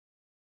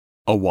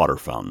A Water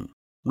Fountain,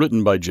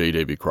 written by J.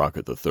 Davy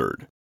Crockett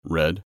III,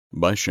 read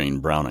by Shane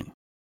Browning.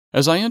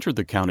 As I entered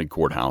the county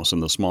courthouse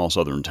in the small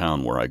southern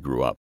town where I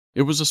grew up,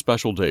 it was a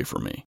special day for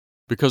me,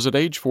 because at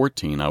age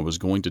 14 I was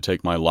going to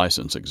take my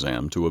license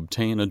exam to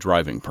obtain a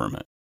driving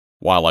permit.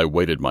 While I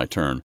waited my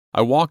turn,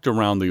 I walked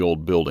around the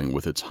old building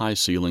with its high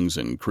ceilings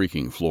and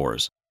creaking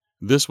floors.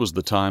 This was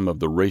the time of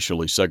the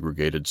racially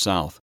segregated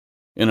South.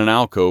 In an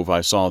alcove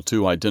I saw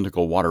two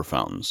identical water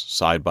fountains,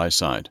 side by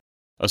side.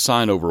 A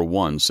sign over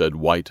one said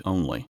white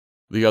only.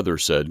 The other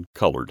said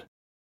colored.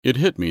 It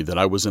hit me that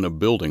I was in a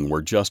building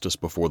where justice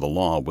before the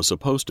law was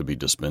supposed to be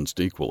dispensed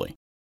equally.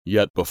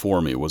 Yet before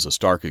me was a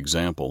stark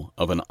example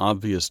of an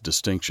obvious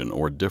distinction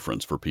or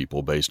difference for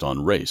people based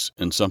on race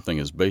in something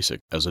as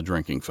basic as a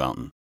drinking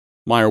fountain.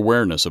 My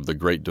awareness of the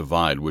Great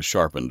Divide was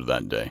sharpened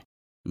that day.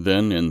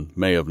 Then, in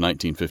May of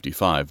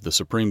 1955, the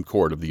Supreme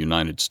Court of the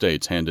United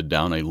States handed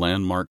down a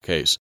landmark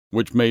case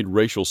which made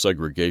racial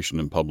segregation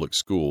in public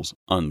schools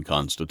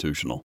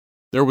unconstitutional.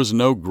 There was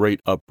no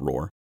great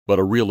uproar, but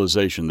a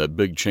realization that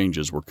big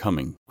changes were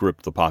coming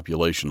gripped the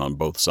population on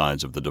both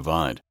sides of the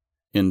divide.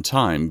 In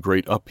time,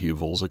 great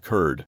upheavals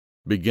occurred,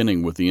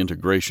 beginning with the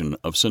integration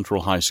of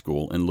Central High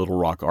School in Little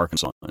Rock,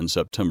 Arkansas in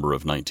September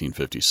of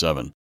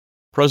 1957.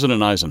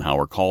 President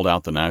Eisenhower called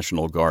out the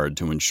National Guard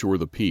to ensure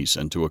the peace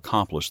and to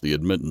accomplish the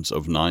admittance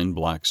of 9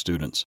 black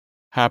students.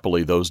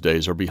 Happily, those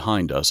days are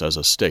behind us as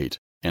a state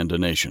and a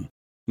nation.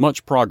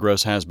 Much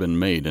progress has been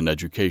made in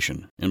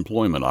education,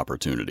 employment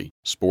opportunity,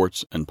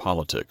 sports, and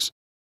politics.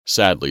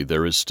 Sadly,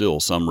 there is still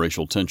some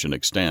racial tension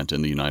extant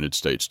in the United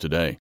States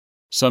today.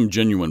 Some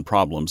genuine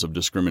problems of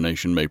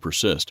discrimination may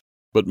persist,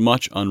 but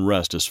much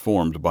unrest is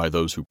formed by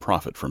those who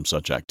profit from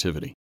such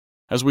activity.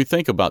 As we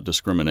think about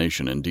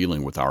discrimination in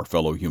dealing with our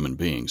fellow human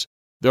beings,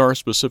 there are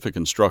specific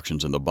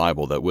instructions in the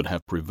Bible that would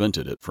have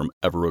prevented it from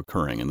ever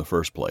occurring in the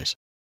first place.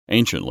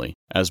 Anciently,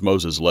 as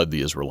Moses led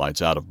the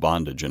Israelites out of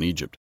bondage in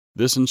Egypt,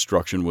 this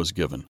instruction was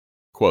given,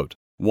 quote,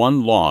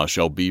 "One law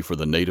shall be for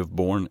the native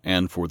born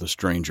and for the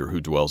stranger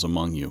who dwells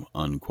among you,"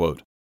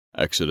 unquote.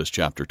 Exodus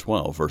chapter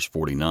 12, verse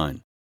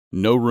 49.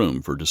 No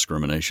room for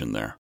discrimination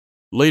there.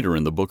 Later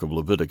in the book of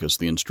Leviticus,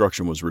 the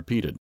instruction was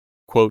repeated,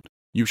 quote,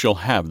 "You shall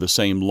have the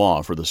same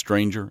law for the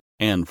stranger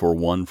and for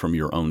one from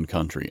your own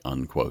country,"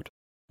 unquote.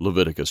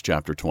 Leviticus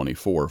chapter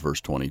 24, verse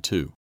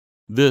 22.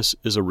 This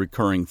is a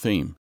recurring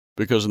theme,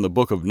 because in the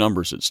book of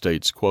Numbers it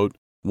states, quote,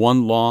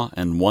 "One law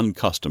and one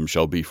custom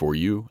shall be for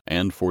you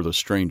and for the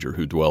stranger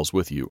who dwells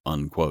with you,"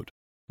 unquote.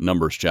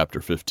 Numbers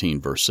chapter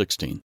 15, verse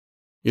 16.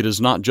 It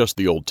is not just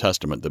the Old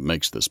Testament that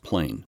makes this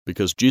plain,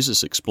 because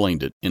Jesus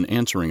explained it in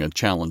answering a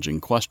challenging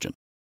question.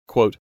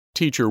 Quote,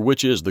 "Teacher,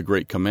 which is the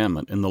great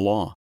commandment in the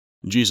law?"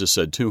 Jesus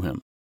said to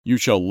him, "You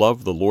shall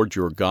love the Lord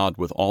your God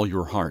with all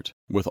your heart,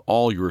 with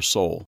all your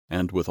soul,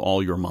 and with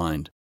all your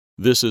mind.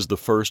 This is the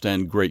first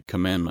and great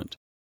commandment,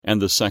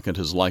 and the second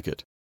is like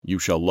it. You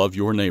shall love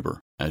your neighbor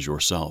as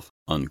yourself,"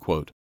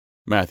 unquote.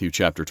 Matthew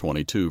chapter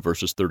 22,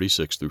 verses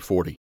 36 through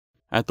 40.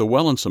 At the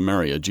well in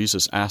Samaria,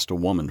 Jesus asked a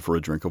woman for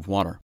a drink of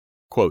water.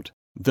 Quote,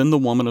 "Then the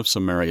woman of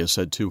Samaria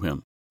said to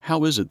him,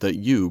 'How is it that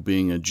you,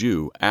 being a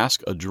Jew,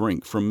 ask a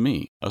drink from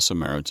me, a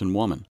Samaritan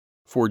woman?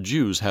 For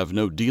Jews have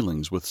no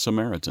dealings with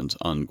Samaritans,'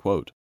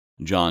 unquote.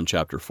 John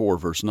chapter 4,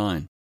 verse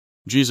 9.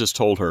 Jesus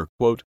told her,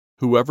 quote,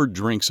 "Whoever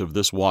drinks of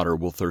this water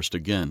will thirst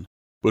again,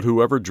 but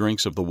whoever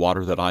drinks of the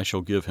water that I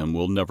shall give him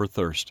will never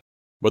thirst.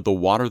 But the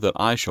water that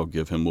I shall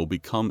give him will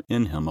become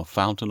in him a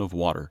fountain of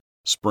water,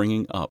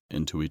 springing up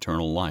into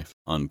eternal life,"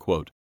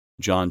 unquote.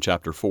 John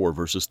chapter 4,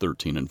 verses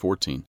 13 and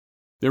 14.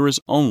 There is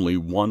only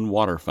one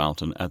water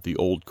fountain at the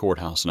old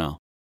courthouse now.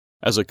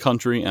 As a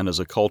country and as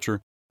a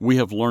culture, we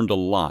have learned a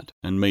lot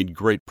and made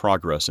great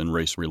progress in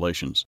race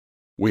relations.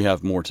 We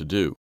have more to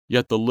do,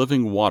 yet the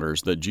living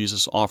waters that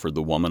Jesus offered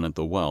the woman at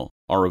the well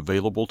are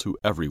available to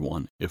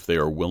everyone if they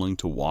are willing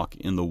to walk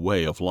in the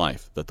way of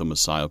life that the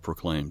Messiah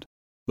proclaimed.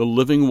 The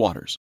living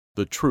waters,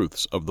 the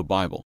truths of the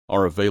Bible,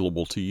 are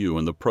available to you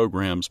in the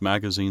programs,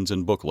 magazines,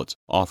 and booklets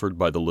offered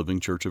by the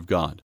Living Church of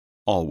God,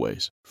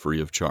 always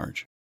free of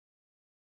charge.